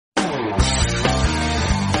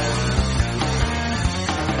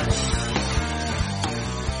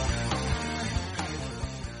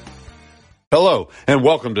Hello, and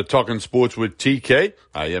welcome to Talking Sports with TK.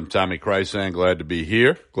 I am Tommy Krysan. Glad to be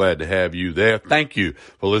here. Glad to have you there. Thank you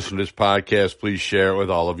for listening to this podcast. Please share it with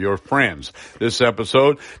all of your friends. This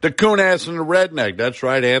episode, the Coonass and the Redneck. That's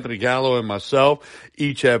right, Anthony Gallo and myself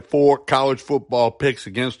each have 4 college football picks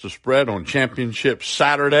against the spread on Championship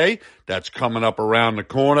Saturday. That's coming up around the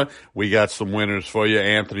corner. We got some winners for you.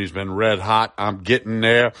 Anthony's been red hot. I'm getting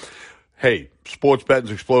there. Hey, sports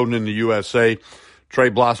betting's exploding in the USA. Trey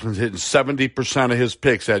Blossman's hitting 70% of his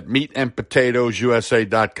picks at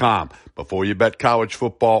meatandpotatoesusa.com. Before you bet college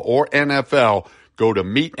football or NFL, go to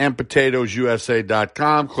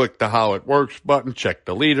meatandpotatoesusa.com, click the How It Works button, check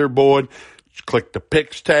the leaderboard, click the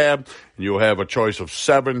picks tab, and you'll have a choice of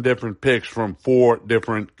 7 different picks from 4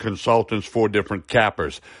 different consultants, 4 different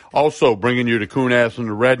cappers. Also bringing you the Coonass and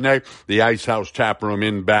the Redneck, the Ice House Tap Room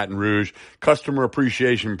in Baton Rouge, Customer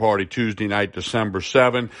Appreciation Party Tuesday night, December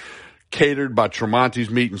 7th. Catered by Tremonti's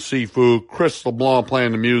Meat and Seafood. Chris LeBlanc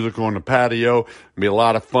playing the music on the patio. It'll be a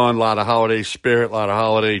lot of fun, a lot of holiday spirit, a lot of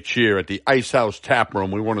holiday cheer at the Ice House Tap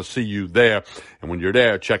Room. We want to see you there. And when you're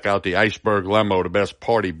there, check out the Iceberg Limo, the best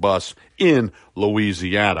party bus in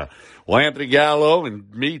Louisiana. Well, Anthony Gallo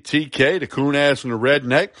and me, TK, the Coonass and the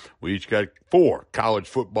Redneck, we each got 4 college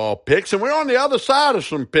football picks. And we're on the other side of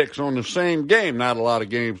some picks on the same game. Not a lot of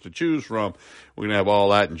games to choose from. We're going to have all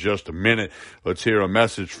that in just a minute. Let's hear a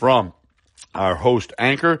message from our host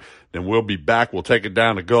anchor. Then we'll be back. We'll take it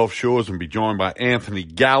down to Gulf Shores and be joined by Anthony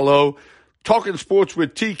Gallo. Talking Sports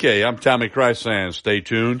with TK. I'm Tommy Krysan. Stay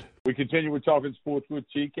tuned. We continue with Talking Sports with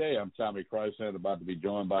TK. I'm Tommy Krysan, about to be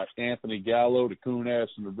joined by Anthony Gallo, the Coonass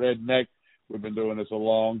and the Redneck. We've been doing this a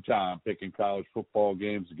long time, picking college football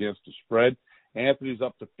games against the spread. Anthony's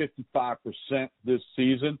up to 55% this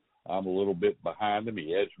season. I'm a little bit behind him.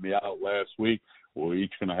 He edged me out last week. We're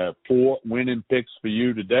each going to have 4 winning picks for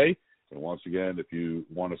you today. And once again, if you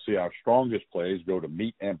want to see our strongest plays, go to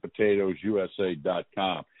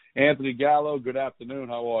meatandpotatoesusa.com. Anthony Gallo, good afternoon.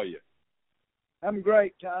 How are you? I'm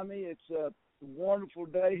great, Tommy. It's a wonderful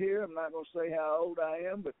day here. I'm not going to say how old I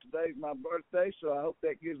am, but today's my birthday, so I hope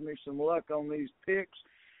that gives me some luck on these picks.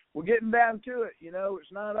 We're getting down to it. You know,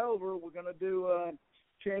 it's not over. We're going to do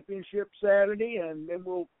Championship Saturday, and then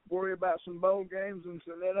we'll worry about some bowl games and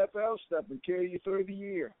some NFL stuff and carry you through the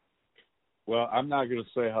year. Well, I'm not going to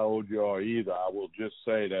say how old you are either. I will just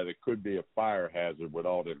say that it could be a fire hazard with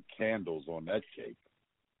all them candles on that cake.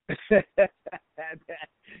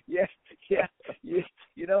 yeah. You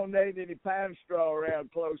don't need any pine straw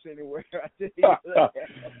around close anywhere. I tell you that.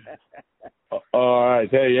 All right.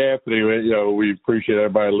 Hey, Anthony, we appreciate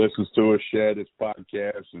everybody who listens to us, share this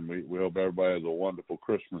podcast, and we hope everybody has a wonderful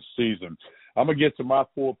Christmas season. I'm going to get to my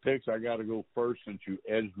 4 picks. I got to go first since you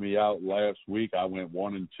edged me out last week. I went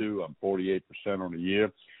 1-2. I'm 48% on the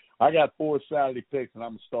year. I got 4 Saturday picks, and I'm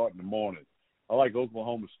going to start in the morning. I like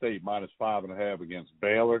Oklahoma State -5.5 against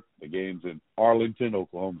Baylor. The game's in Arlington.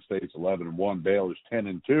 Oklahoma State's 11-1. Baylor's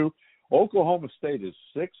 10-2. Oklahoma State is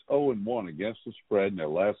 6-0-1 against the spread in their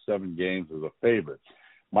last 7 games as a favorite.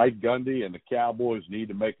 Mike Gundy and the Cowboys need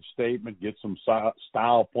to make a statement, get some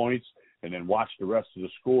style points, and then watch the rest of the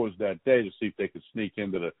scores that day to see if they can sneak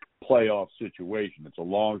into the playoff situation. It's a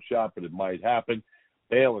long shot, but it might happen.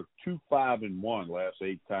 Baylor 2-5-1 last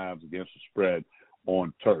 8 times against the spread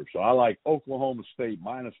on turf. So I like Oklahoma State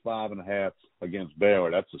 -5.5 against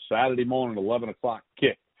Baylor. That's a Saturday morning, 11 o'clock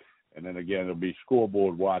kick. And then, again, it'll be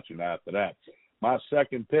scoreboard watching after that. My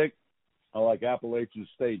second pick, I like Appalachian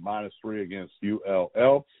State -3 against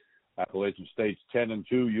ULL. Appalachian State's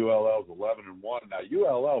 10-2. ULL's 11-1. Now,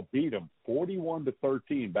 ULL beat them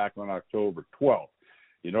 41-13 back on October 12th.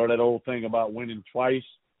 You know that old thing about winning twice?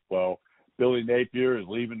 Well, Billy Napier is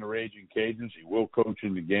leaving the Raging Cajuns. He will coach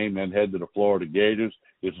in the game, then head to the Florida Gators.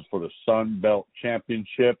 This is for the Sun Belt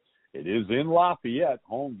Championship. It is in Lafayette,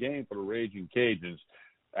 home game for the Raging Cajuns.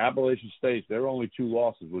 Appalachian State, their only 2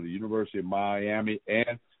 losses with the University of Miami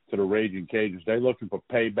and to the Raging Cajuns. They're looking for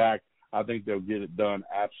payback. I think they'll get it done.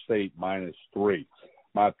 App State -3.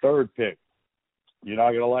 My third pick, you're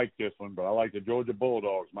not going to like this one, but I like the Georgia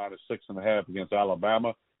Bulldogs -6.5 against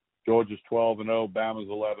Alabama. Georgia's 12-0. Bama's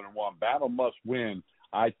 11-1. Bama must win,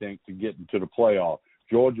 I think, to get into the playoff.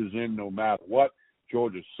 Georgia's in no matter what.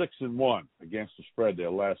 Georgia's 6-1 against the spread their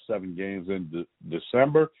last 7 games in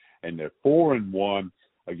December, and they're 4-1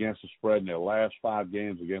 against the spread in their last 5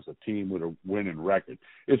 games against a team with a winning record.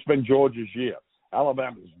 It's been Georgia's year.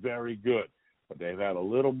 Alabama's very good, but they've had a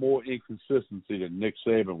little more inconsistency than Nick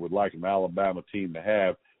Saban would like an Alabama team to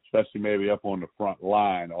have, especially maybe up on the front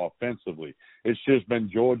line offensively. It's just been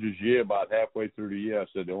Georgia's year. About halfway through the year, I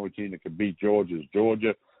said the only team that can beat Georgia is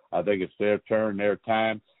Georgia. I think it's their turn, their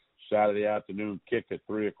time. Saturday afternoon kick at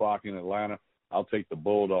 3 o'clock in Atlanta. I'll take the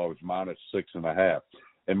Bulldogs minus 6.5.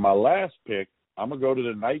 And my last pick, I'm going to go to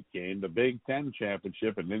the night game, the Big Ten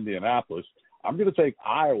Championship in Indianapolis. I'm going to take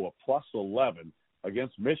Iowa plus 11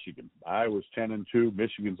 against Michigan. Iowa's 10-2,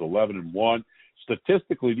 Michigan's 11-1.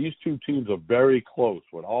 Statistically, these two teams are very close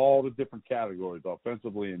with all the different categories,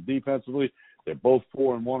 offensively and defensively. They're both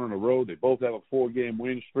 4-1 on the road. They both have a 4-game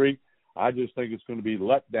win streak. I just think it's going to be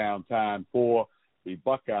letdown time for the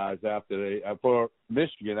Buckeyes for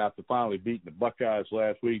Michigan after finally beating the Buckeyes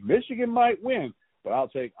last week. Michigan might win, but I'll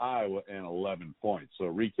take Iowa and 11 points. So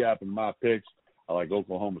recapping my picks, I like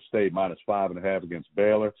Oklahoma State minus 5.5 against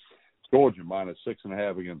Baylor, Georgia minus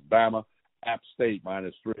 6.5 against Bama, App State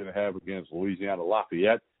minus 3.5 against Louisiana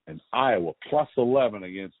Lafayette, and Iowa plus 11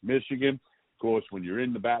 against Michigan. Of course, when you're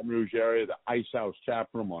in the Baton Rouge area, the Ice House Tap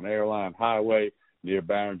Room on Airline Highway near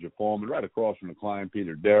Barringer Foreman, right across from the Klein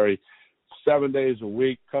Peter Dairy. 7 days a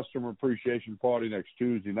week, customer appreciation party next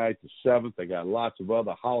Tuesday night, the 7th. They got lots of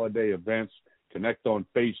other holiday events. Connect on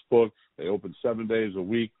Facebook. They open 7 days a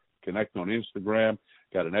week. Connect on Instagram.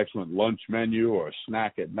 Got an excellent lunch menu or a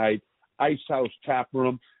snack at night. Ice House Tap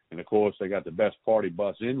Room. And, of course, they got the best party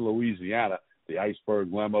bus in Louisiana. The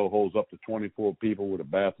Iceberg Limo holds up to 24 people with a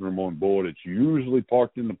bathroom on board. It's usually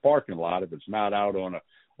parked in the parking lot if it's not out on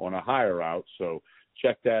a hire out. So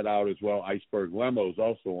check that out as well. Iceberg Limo is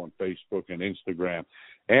also on Facebook and Instagram.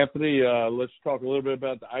 Anthony, let's talk a little bit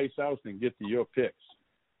about the Ice House and get to your picks.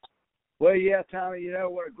 Well, yeah, Tommy, you know,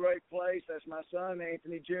 what a great place. That's my son,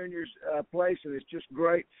 Anthony Jr.'s place, and it's just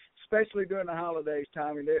great, especially during the holidays,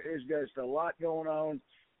 Tommy. There is just a lot going on.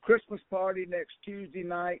 Christmas party next Tuesday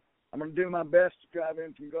night. I'm going to do my best to drive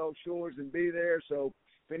in from Gulf Shores and be there. So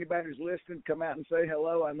if anybody's listening, come out and say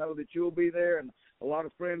hello. I know that you'll be there, and a lot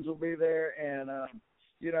of friends will be there. And,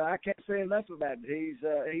 you know, I can't say enough about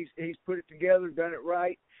it. He's put it together, done it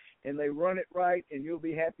right, and they run it right, and you'll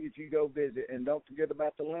be happy if you go visit. And don't forget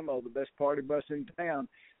about the limo, the best party bus in town.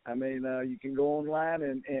 I mean, you can go online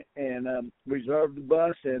and reserve the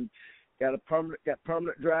bus, and got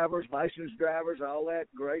permanent drivers, licensed drivers, all that.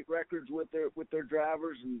 Great records with their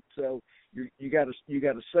drivers, and so you got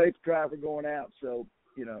a safe driver going out. So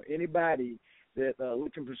you know, anybody that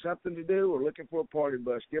looking for something to do or looking for a party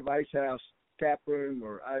bus, give Ice House Tap Room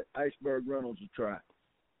or Iceberg Reynolds a try.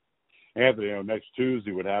 Anthony, next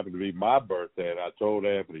Tuesday would happen to be my birthday, and I told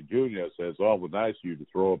Anthony Jr., I said, it's awful nice of you to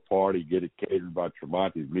throw a party, get it catered by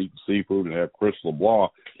Tremonti's Meat and Seafood, and have Chris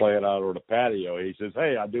LeBlanc play it out on the patio. He says,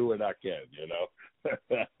 hey, I do what I can, you know.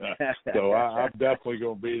 So I'm definitely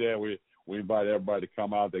going to be there. We invite everybody to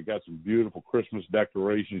come out. They got some beautiful Christmas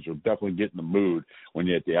decorations. You'll definitely get in the mood when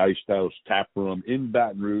you're at the Ice House Tap Room in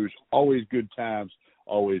Baton Rouge. Always good times,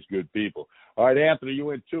 always good people. All right, Anthony, you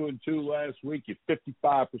went 2-2 last week. You're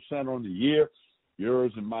 55% on the year.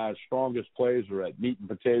 Yours and my strongest plays are at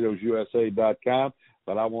meatandpotatoesusa.com.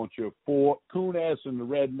 But I want your 4 Coon-Ass and the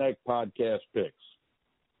Redneck podcast picks.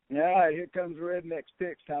 All right, here comes the Redneck's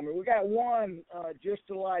picks, Tommy. We got one just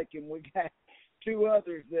alike, and we got 2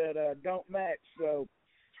 others that don't match. So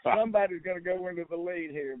somebody's going to go into the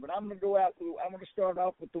lead here. But I'm going to go out. I'm going to start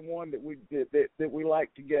off with the one that we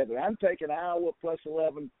like together. I'm taking Iowa plus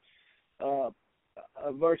 11.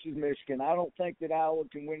 Versus Michigan. I don't think that Iowa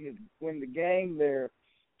can win the game. Their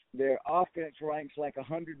offense ranks like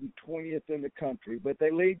 120th in the country, but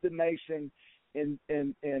they lead the nation in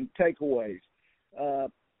takeaways.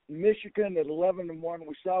 Michigan at 11-1.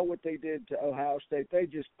 We saw what they did to Ohio State. They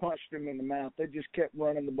just punched them in the mouth. They just kept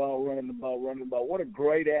running the ball. What a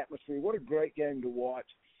great atmosphere. What a great game to watch.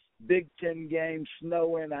 Big Ten game,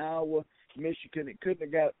 snow in Iowa, Michigan. It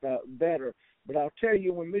couldn't have got better. But I'll tell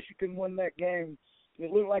you, when Michigan won that game,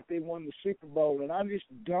 it looked like they won the Super Bowl. And I just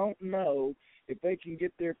don't know if they can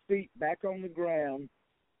get their feet back on the ground,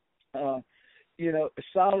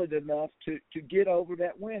 solid enough to get over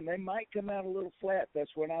that win. They might come out a little flat.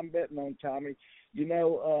 That's what I'm betting on, Tommy. You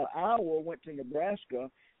know, Iowa went to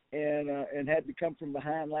Nebraska and had to come from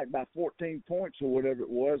behind like by 14 points or whatever it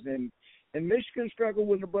was. And Michigan struggled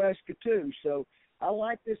with Nebraska too. So I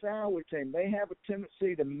like this Iowa team. They have a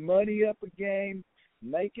tendency to muddy up a game,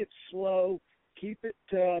 make it slow, keep it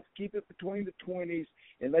tough, keep it between the 20s,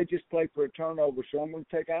 and they just play for a turnover. So I'm going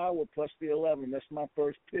to take Iowa plus the 11. That's my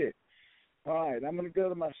first pick. All right, I'm going to go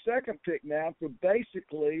to my second pick now for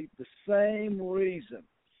basically the same reason.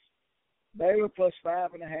 Baylor plus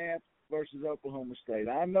 5.5 versus Oklahoma State.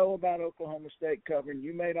 I know about Oklahoma State covering.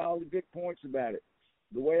 You made all the good points about it.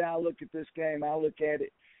 The way I look at this game, I look at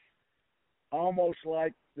it almost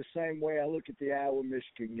like the same way I look at the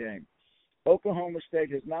Iowa-Michigan game. Oklahoma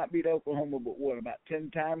State has not beat Oklahoma but, about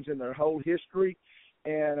 10 times in their whole history.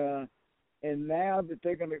 And And now that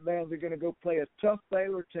they're going to go play a tough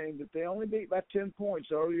Baylor team that they only beat by 10 points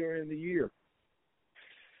earlier in the year.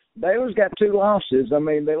 Baylor's got 2 losses. I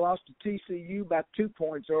mean, they lost to TCU by 2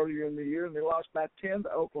 points earlier in the year, and they lost by 10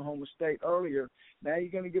 to Oklahoma State earlier. Now you're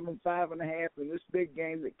going to give them 5.5 in this big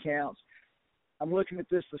game that counts. I'm looking at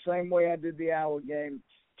this the same way I did the Iowa game.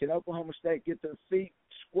 Can Oklahoma State get their feet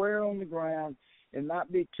square on the ground and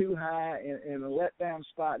not be too high in a letdown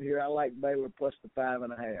spot here? I like Baylor plus the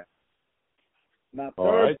 5.5. My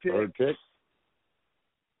third pick.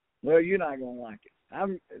 Well, you're not going to like it.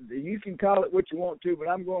 You can call it what you want to, but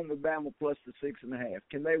I'm going with Bama plus the 6.5.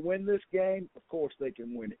 Can they win this game? Of course they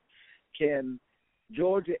can win it. Can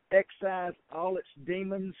Georgia excise all its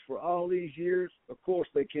demons for all these years? Of course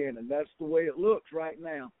they can, and that's the way it looks right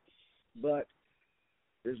now. But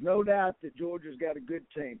there's no doubt that Georgia's got a good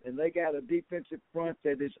team, and they got a defensive front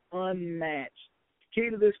that is unmatched. Key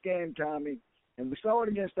to this game, Tommy, and we saw it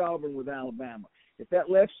against Auburn with Alabama. If that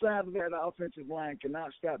left side of that offensive line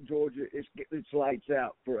cannot stop Georgia, it's lights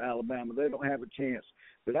out for Alabama. They don't have a chance.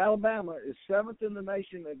 But Alabama is 7th in the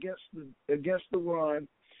nation against the run,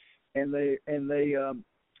 and they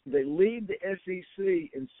lead the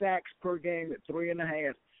SEC in sacks per game at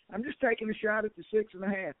 3.5. I'm just taking a shot at the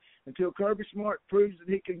 6.5 until Kirby Smart proves that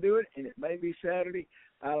he can do it, and it may be Saturday.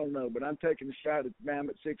 I don't know, but I'm taking a shot at Bama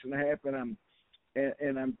at 6.5,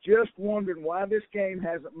 and I'm just wondering why this game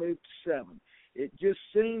hasn't moved to 7. It just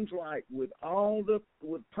seems like with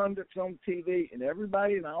pundits on TV and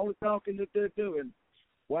everybody and all the talking that they're doing,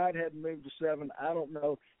 why it hadn't moved to 7, I don't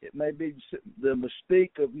know. It may be the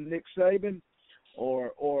mystique of Nick Saban,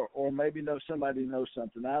 or maybe somebody knows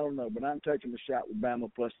something. I don't know, but I'm taking a shot with Bama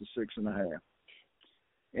plus the 6.5.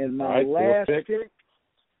 And my last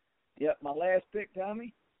pick,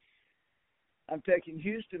 Tommy, I'm taking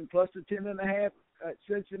Houston plus the 10.5 at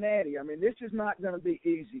Cincinnati. I mean, this is not going to be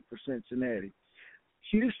easy for Cincinnati.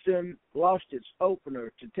 Houston lost its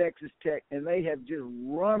opener to Texas Tech, and they have just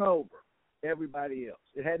run over everybody else.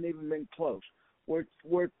 It hadn't even been close. Where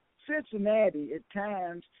Cincinnati at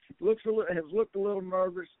times has looked a little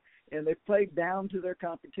nervous, and they've played down to their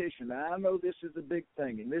competition. Now, I know this is a big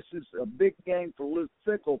thing, and this is a big game for Luke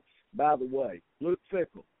Fickell, by the way. Luke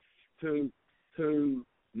Fickell, who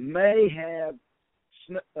may have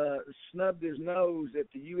snubbed his nose at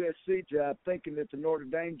the USC job, thinking that the Notre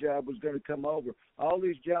Dame job was going to come over. All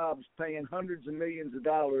these jobs paying hundreds of millions of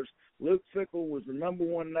dollars. Luke Fickell was the number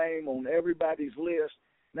one name on everybody's list.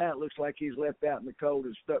 Now it looks like he's left out in the cold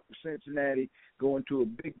and stuck with Cincinnati, going to a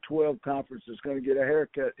Big 12 conference that's going to get a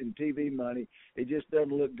haircut in TV money. It just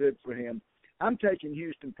doesn't look good for him. I'm taking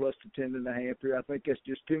Houston plus the 10.5 here. I think that's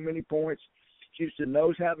just too many points. Houston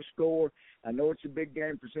knows how to score. I know it's a big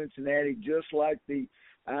game for Cincinnati, just like the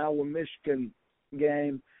Iowa-Michigan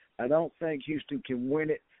game. I don't think Houston can win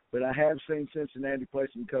it, but I have seen Cincinnati play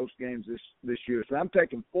some close games this year. So I'm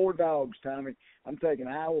taking 4 dogs, Tommy. I'm taking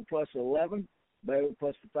Iowa plus 11, Baylor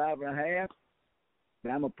plus the 5.5,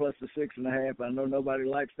 Bama plus the 6.5. I know nobody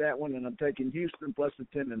likes that one, and I'm taking Houston plus the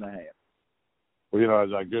 10.5. Well,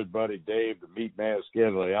 as our good buddy Dave, the meat man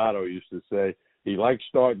Scandaliato, used to say, he liked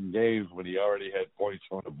starting games when he already had points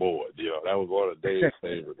on the board. That was one of Dave's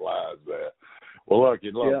favorite lines there. Well, look,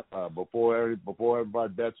 before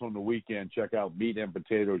everybody bets on the weekend, check out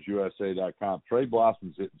meatandpotatoesusa.com. Trey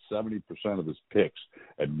Blossom's hitting 70% of his picks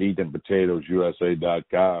at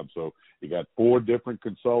meatandpotatoesusa.com. So you got 4 different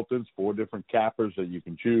consultants, 4 different cappers that you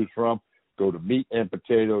can choose from. Go to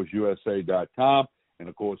meatandpotatoesusa.com. And,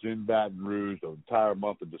 of course, in Baton Rouge, the entire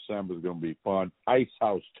month of December is going to be fun. Ice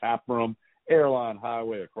House Tap Room, Airline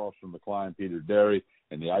Highway across from the Klein Peter Dairy,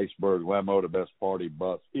 and the Iceberg Limo, the best party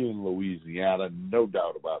bus in Louisiana. No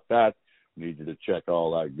doubt about that. Need you to check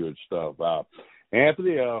all that good stuff out.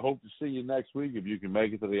 Anthony, I hope to see you next week if you can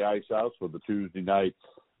make it to the Ice House for the Tuesday night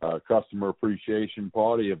customer appreciation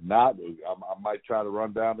party. If not, I might try to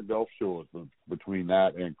run down to Gulf Shores between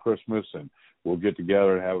that and Christmas, and we'll get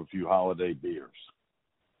together and have a few holiday beers.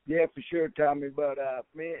 Yeah, for sure, Tommy. But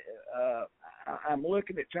I'm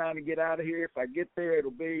looking at trying to get out of here. If I get there, it'll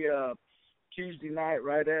be Tuesday night,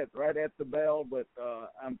 right at the bell. But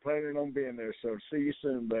I'm planning on being there. So see you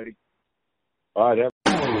soon, buddy. All right.